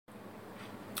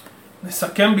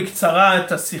נסכם בקצרה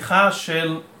את השיחה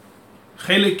של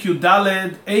חלק י"ד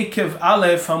עקב א'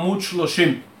 עמוד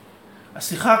 30.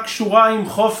 השיחה קשורה עם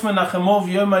חוף מנחמוב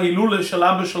יום ההילולה של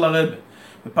אבא של הרבי.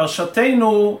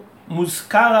 בפרשתנו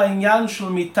מוזכר העניין של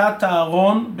מיתת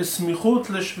הארון בסמיכות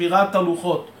לשבירת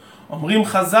הלוחות. אומרים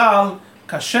חז"ל,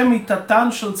 קשה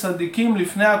מיתתן של צדיקים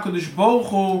לפני הקדוש ברוך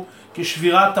הוא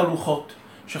כשבירת הלוחות.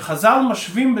 שחז"ל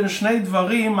משווים בין שני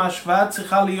דברים, ההשוואה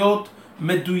צריכה להיות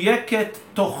מדויקת,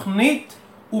 תוכנית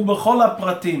ובכל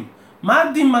הפרטים. מה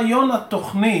הדמיון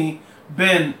התוכני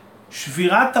בין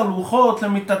שבירת הלוחות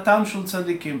למיתתם של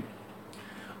צדיקים?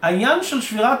 העניין של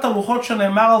שבירת הלוחות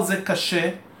שנאמר על זה קשה,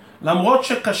 למרות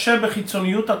שקשה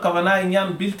בחיצוניות הכוונה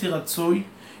עניין בלתי רצוי,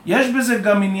 יש בזה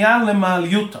גם עניין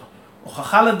למעליותה.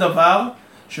 הוכחה לדבר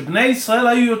שבני ישראל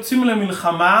היו יוצאים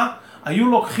למלחמה, היו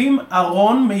לוקחים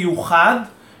ארון מיוחד,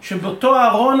 שבאותו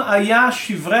ארון היה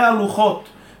שברי הלוחות,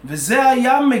 וזה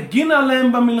היה מגין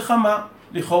עליהם במלחמה.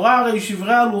 לכאורה הרי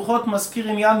שברי הלוחות מזכיר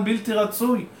עניין בלתי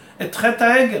רצוי, את חטא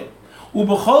העגל.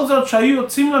 ובכל זאת שהיו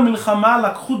יוצאים למלחמה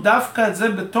לקחו דווקא את זה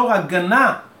בתור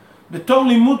הגנה, בתור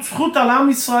לימוד זכות על עם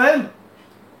ישראל.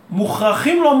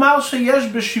 מוכרחים לומר שיש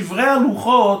בשברי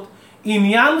הלוחות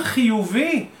עניין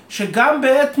חיובי, שגם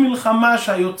בעת מלחמה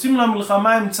שהיוצאים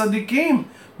למלחמה הם צדיקים,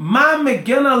 מה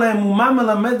מגן עליהם ומה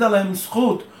מלמד עליהם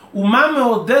זכות, ומה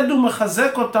מעודד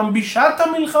ומחזק אותם בשעת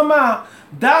המלחמה,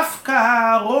 דווקא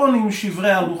הארון עם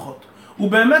שברי הלוחות.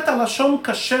 ובאמת הלשון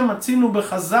קשה מצינו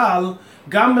בחז"ל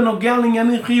גם בנוגע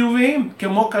לעניינים חיוביים,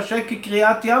 כמו קשה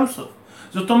כקריאת ים סוף.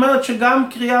 זאת אומרת שגם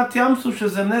קריאת ים סוף,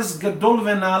 שזה נס גדול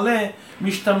ונעלה,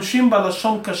 משתמשים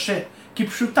בלשון קשה. כי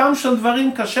פשוטם של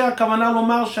דברים קשה, הכוונה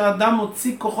לומר שהאדם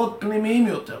מוציא כוחות פנימיים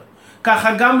יותר.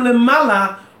 ככה גם למעלה,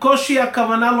 קושי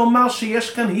הכוונה לומר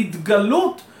שיש כאן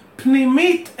התגלות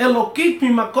פנימית אלוקית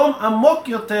ממקום עמוק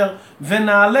יותר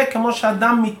ונעלה, כמו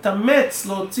שאדם מתאמץ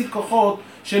להוציא כוחות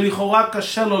שלכאורה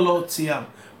קשה לו להוציאם.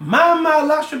 מה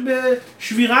המעלה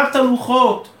שבשבירת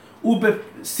הלוחות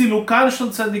ובסילוקן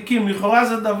של צדיקים? לכאורה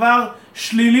זה דבר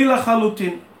שלילי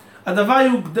לחלוטין. הדבר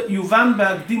יובן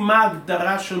בהקדים מה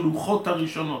ההגדרה של לוחות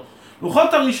הראשונות.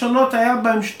 לוחות הראשונות היה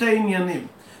בהם שתי עניינים.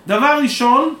 דבר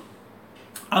ראשון,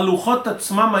 הלוחות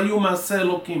עצמם היו מעשה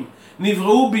אלוקים.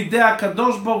 נבראו בידי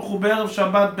הקדוש ברוך הוא בערב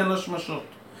שבת בין השמשות.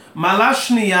 מעלה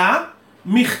שנייה,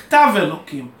 מכתב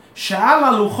אלוקים. שעל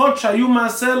הלוחות שהיו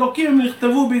מעשה אלוקים הם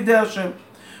נכתבו בידי השם.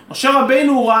 משה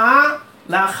רבינו ראה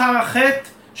לאחר החטא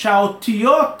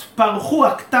שהאותיות פרחו,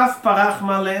 הכתב פרח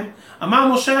מעליהם. אמר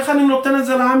משה, איך אני נותן את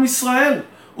זה לעם ישראל?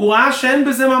 הוא ראה שאין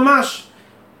בזה ממש.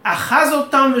 אחז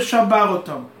אותם ושבר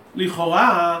אותם.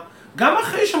 לכאורה, גם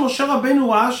אחרי שמשה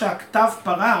רבינו ראה שהכתב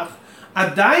פרח,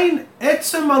 עדיין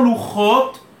עצם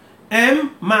הלוחות הם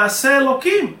מעשה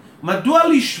אלוקים. מדוע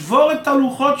לשבור את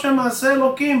הלוחות שהם מעשה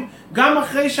אלוקים גם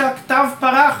אחרי שהכתב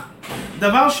פרח?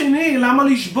 דבר שני, למה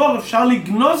לשבור? אפשר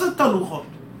לגנוז את הלוחות.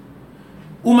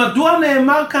 ומדוע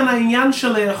נאמר כאן העניין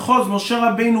של לאחוז? משה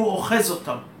רבינו אוחז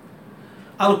אותם.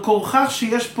 על כורכך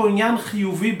שיש פה עניין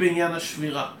חיובי בעניין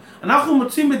השבירה. אנחנו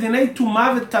מוצאים בדיני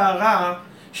טומאה וטהרה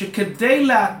שכדי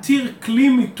להתיר כלי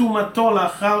מטומאתו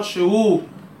לאחר שהוא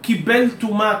קיבל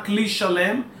טומאה, כלי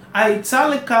שלם, העצה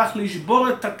לכך לשבור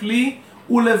את הכלי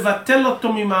ולבטל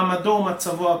אותו ממעמדו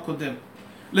ומצבו הקודם.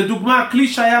 לדוגמה, הכלי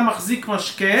שהיה מחזיק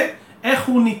משקה, איך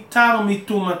הוא ניתר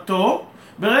מטומאתו?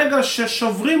 ברגע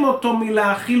ששוברים אותו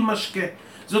מלהאכיל משקה.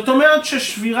 זאת אומרת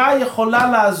ששבירה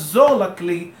יכולה לעזור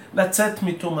לכלי לצאת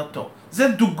מטומאתו. זה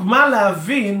דוגמה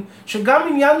להבין שגם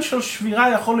עניין של שבירה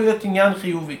יכול להיות עניין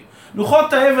חיובי.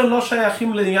 לוחות האבן לא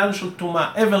שייכים לעניין של טומאה.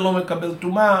 אבן לא מקבל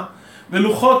טומאה,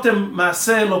 ולוחות הם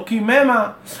מעשה אלוקים המה,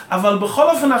 אבל בכל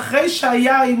אופן אחרי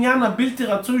שהיה העניין הבלתי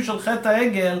רצוי של חטא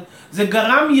העגל, זה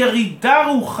גרם ירידה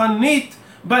רוחנית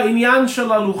בעניין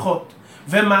של הלוחות.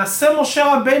 ומעשה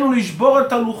משה רבינו לשבור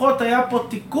את הלוחות היה פה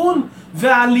תיקון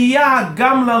ועלייה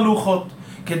גם ללוחות.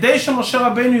 כדי שמשה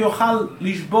רבינו יוכל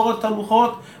לשבור את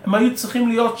הלוחות, הם היו צריכים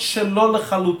להיות שלו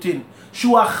לחלוטין.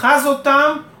 שהוא אחז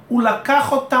אותם, הוא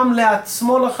לקח אותם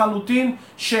לעצמו לחלוטין,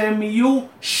 שהם יהיו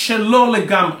שלו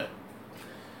לגמרי.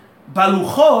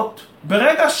 בלוחות,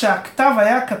 ברגע שהכתב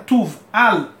היה כתוב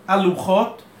על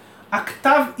הלוחות,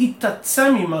 הכתב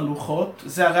התעצם עם הלוחות,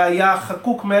 זה הרי היה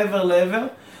חקוק מעבר לעבר,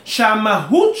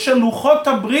 שהמהות של לוחות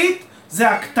הברית זה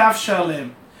הכתב שעליהם.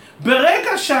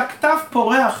 ברגע שהכתב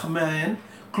פורח מהן,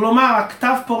 כלומר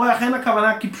הכתב פורח, אין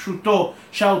הכוונה כפשוטו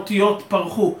שהאותיות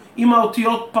פרחו. אם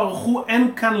האותיות פרחו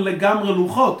אין כאן לגמרי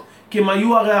לוחות, כי הם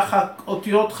היו הרי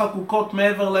האותיות חקוקות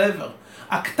מעבר לעבר.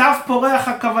 הכתב פורח,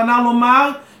 הכוונה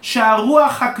לומר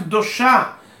שהרוח הקדושה,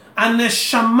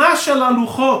 הנשמה של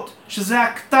הלוחות, שזה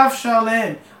הכתב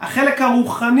שעליהם, החלק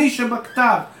הרוחני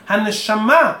שבכתב,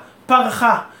 הנשמה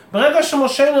פרחה. ברגע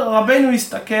שמשה רבנו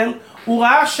הסתכל, הוא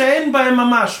ראה שאין בהם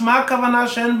ממש. מה הכוונה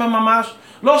שאין בהם ממש?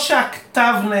 לא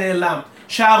שהכתב נעלם,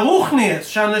 שהרוחניאס,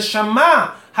 שהנשמה,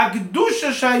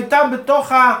 הקדושה שהייתה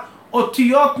בתוך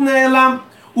האותיות נעלם,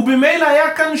 ובמילא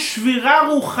היה כאן שבירה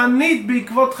רוחנית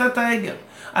בעקבות חטא העגל.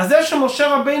 אז זה שמשה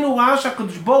רבינו ראה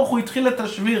שהקדוש ברוך הוא התחיל את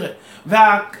השבירה,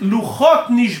 והלוחות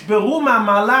נשברו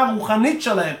מהמעלה הרוחנית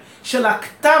שלהם, של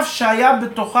הכתב שהיה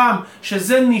בתוכם,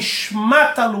 שזה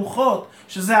נשמת הלוחות,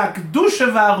 שזה הקדושה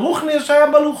והרוחניה שהיה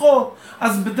בלוחות,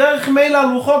 אז בדרך מילא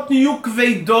הלוחות נהיו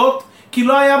כבדות, כי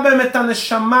לא היה באמת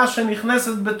הנשמה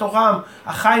שנכנסת בתוכם,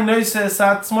 החי נויסה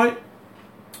עשה עצמו,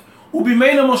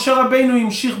 ובמילא משה רבינו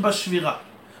המשיך בשבירה.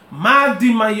 מה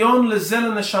הדמיון לזה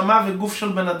לנשמה וגוף של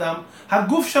בן אדם?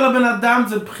 הגוף של הבן אדם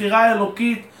זה בחירה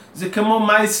אלוקית, זה כמו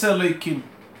מייסה אלוהיקים.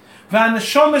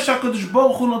 והנשמה שהקדוש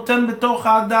ברוך הוא נותן בתוך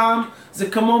האדם, זה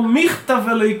כמו מכתב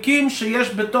אלוהיקים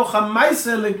שיש בתוך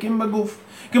המייסה אלוהיקים בגוף.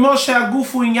 כמו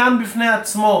שהגוף הוא עניין בפני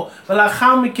עצמו,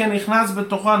 ולאחר מכן נכנס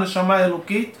בתוכו הנשמה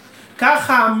האלוקית,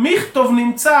 ככה המכתב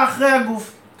נמצא אחרי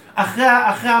הגוף,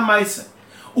 אחרי המייסה.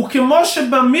 וכמו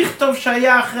שבמכתב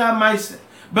שהיה אחרי המייסה,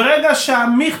 ברגע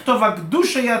שהמכתב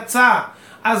הקדושה יצא,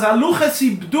 אז הלוחס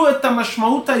איבדו את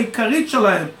המשמעות העיקרית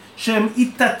שלהם, שהם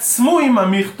התעצמו עם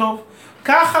המכתב.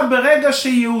 ככה ברגע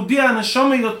שיהודי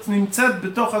הנשמה נמצאת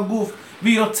בתוך הגוף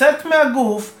והיא יוצאת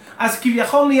מהגוף, אז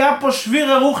כביכול נהיה פה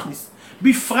שביר הרוחניס.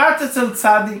 בפרט אצל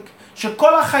צדיק,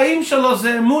 שכל החיים שלו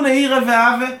זה אמון עירה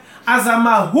ואהבה, אז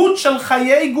המהות של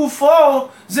חיי גופו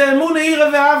זה אמון עירה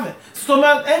ואהבה. זאת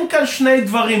אומרת, אין כאן שני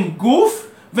דברים, גוף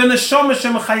ונשמה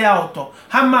שמחיה אותו.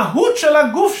 המהות של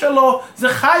הגוף שלו זה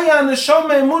חיה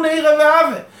הנשמה אמון עירה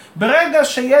ואהבה. ברגע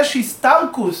שיש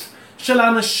הסתלקוס של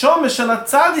הנשמה של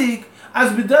הצדיק,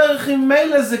 אז בדרך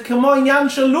מילא זה כמו עניין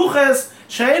של לוחס,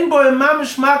 שאין בו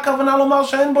ממש. מה הכוונה לומר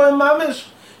שאין בו ממש?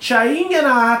 שהעניין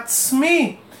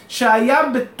העצמי שהיה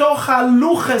בתוך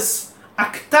הלוחס,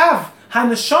 הכתב,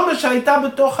 הנשמה שהייתה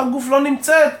בתוך הגוף לא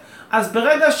נמצאת. אז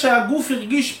ברגע שהגוף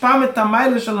הרגיש פעם את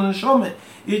המיילה של הנשמה,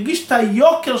 הרגיש את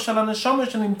היוקר של הנשמה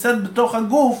שנמצאת בתוך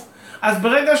הגוף, אז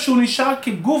ברגע שהוא נשאר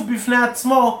כגוף בפני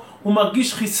עצמו, הוא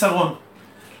מרגיש חיסרון.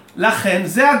 לכן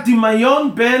זה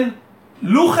הדמיון בין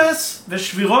לוחס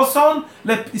ושבירוסון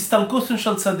להסתלקוסים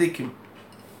של צדיקים.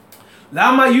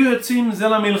 למה היו יוצאים עם זה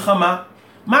למלחמה?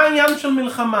 מה העניין של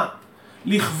מלחמה?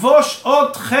 לכבוש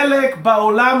עוד חלק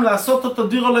בעולם, לעשות אותו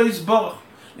דירו לא יסבורך.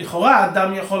 לכאורה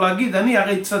האדם יכול להגיד, אני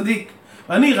הרי צדיק,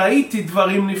 ואני ראיתי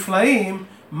דברים נפלאים,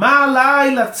 מה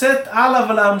עליי לצאת הלאה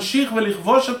ולהמשיך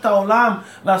ולכבוש את העולם,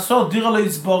 לעשות דירו לא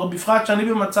יסבורך, בפרט שאני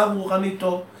במצב רוחני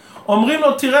טוב? אומרים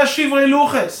לו, תראה שברי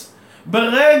לוחס,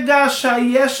 ברגע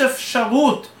שיש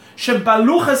אפשרות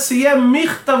שבלוחס יהיה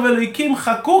מכתב אלוהיקים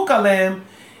חקוק עליהם,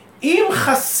 אם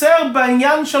חסר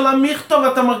בעניין של המכתב,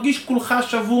 אתה מרגיש כולך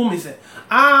שבור מזה.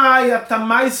 אתה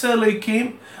מייסה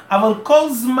אלוהיקים, אבל כל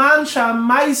זמן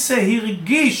שהמייסה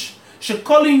הרגיש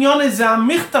שכל עניון זה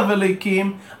המכתב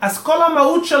אלוהיקים, אז כל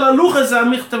המהות של הלוחס זה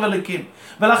המכתב אלוהיקים.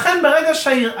 ולכן ברגע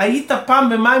שהיית פעם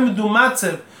במים מדומצב,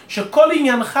 שכל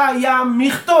עניינך היה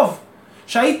מכתב,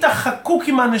 שהיית חקוק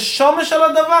עם הנשמה של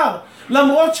הדבר,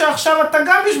 למרות שעכשיו אתה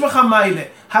גם יש בך מיילה,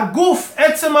 הגוף,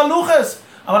 עצם הלוחס,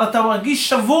 אבל אתה מרגיש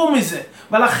שבור מזה,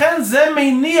 ולכן זה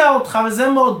מניע אותך וזה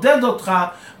מעודד אותך,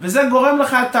 וזה גורם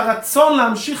לך את הרצון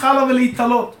להמשיך הלאה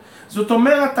ולהתעלות. זאת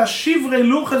אומרת, השברי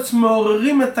לוחס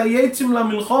מעוררים את היצים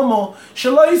למלחומו,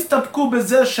 שלא יסתפקו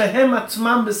בזה שהם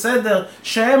עצמם בסדר,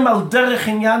 שהם על דרך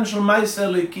עניין של מייסה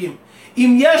אלוהיקים.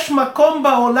 אם יש מקום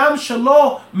בעולם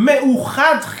שלא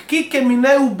מאוחד חקי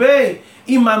כמיני ובי,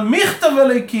 אם המכתב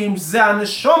אלוהיקים זה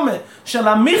הנשמה של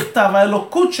המכתב,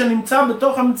 האלוקות שנמצא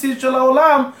בתוך המציאות של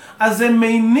העולם, אז זה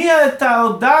מניע את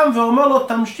האדם ואומר לו,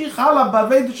 תמשיך הלאה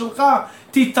בעבודה שלך,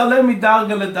 תתעלה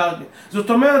מדרגה לדרגה. זאת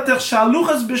אומרת, איך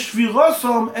שהלוחס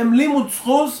בשבירוסום הם לימוד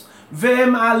זכוס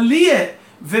והם עלייה,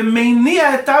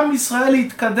 ומניע את עם ישראל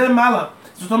להתקדם הלאה.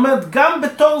 זאת אומרת, גם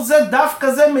בתור זה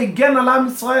דווקא זה מגן על עם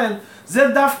ישראל, זה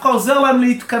דווקא עוזר להם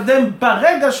להתקדם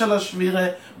ברגע של השבירה,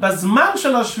 בזמן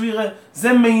של השבירה,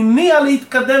 זה מניע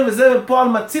להתקדם, וזה בפועל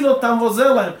מציל אותם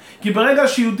ועוזר להם. כי ברגע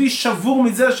שיהודי שבור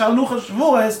מזה שהלוחס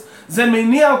שבורס, זה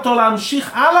מניע אותו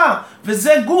להמשיך הלאה,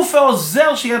 וזה גוף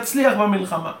ועוזר שיצליח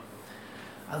במלחמה.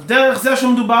 על דרך זה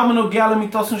שמדובר בנוגע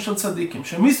למיתוסים של צדיקים,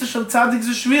 שמיסה של צדיק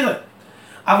זה שבירה.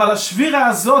 אבל השבירה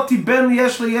הזאת היא בין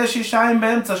יש ליש ישיים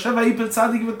באמצע, שבע איפל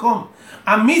צדיק וקום.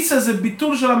 המיסה זה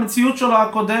ביטול של המציאות שלו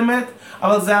הקודמת,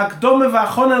 אבל זה הקדומה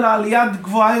והאחרונה לעלייה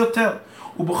גבוהה יותר.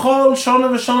 ובכל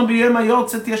שונה ושונה ביום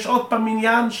היורצת יש עוד פעם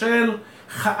עניין של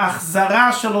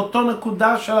החזרה של אותו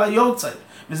נקודה של היורצת,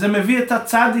 וזה מביא את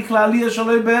הצדיק לעלייה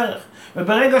שלו בערך.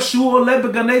 וברגע שהוא עולה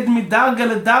בגן עדן מדרגה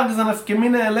לדרגה זה נפקא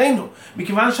מינה אלינו,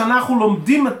 מכיוון שאנחנו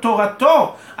לומדים את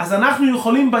תורתו, אז אנחנו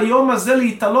יכולים ביום הזה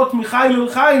להתעלות מחיל אל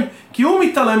חיל, כי הוא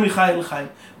מתעלה מחיל אל חיל.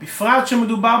 בפרט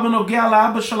שמדובר בנוגע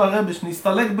לאבא של הרבי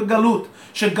שנסתלק בגלות,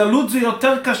 שגלות זה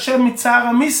יותר קשה מצער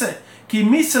המיסה, כי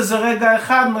מיסה זה רגע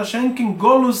אחד, מה שאין כן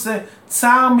גולוס זה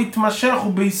צער מתמשך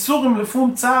ובאיסורים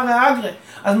לפום צער האגרה.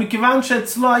 אז מכיוון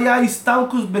שאצלו היה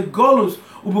הסתלקוס בגולוס,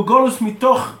 ובגולוס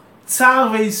מתוך צער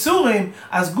ואיסורים,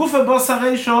 אז גוף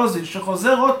הבוסרי שעוזי,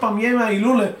 שחוזר עוד פעם ימי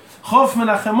ההילולה, חוף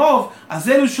מנחמוב, אז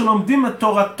אלו שלומדים את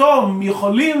תורתו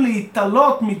יכולים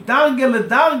להתעלות מדרגה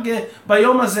לדרגה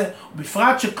ביום הזה,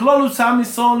 ובפרט שכלולוס עם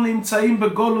ישראל נמצאים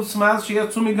בגולוס מאז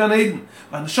שיצאו מגן עדן,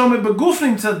 והנשמה בגוף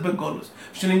נמצאת בגולוס,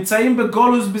 שנמצאים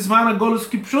בגולוס בזמן הגולוס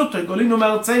כפשוטו, גולינו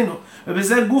מארצנו,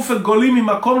 ובזה גוף גולים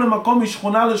ממקום למקום,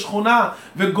 משכונה לשכונה,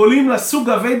 וגולים לסוג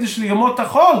הווידה של ימות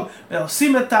החול,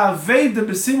 ועושים את הווידה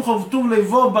בשמחו וטוב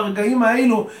לבו ברגעים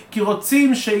האלו, כי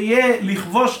רוצים שיהיה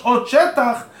לכבוש עוד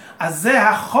שטח, אז זה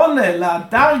החונה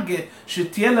לדרגה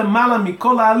שתהיה למעלה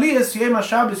מכל העלייס, יהיה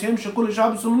משאבס, יהיה משקול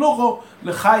לשאבס ומנוחו,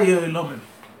 לחיי אלוהים.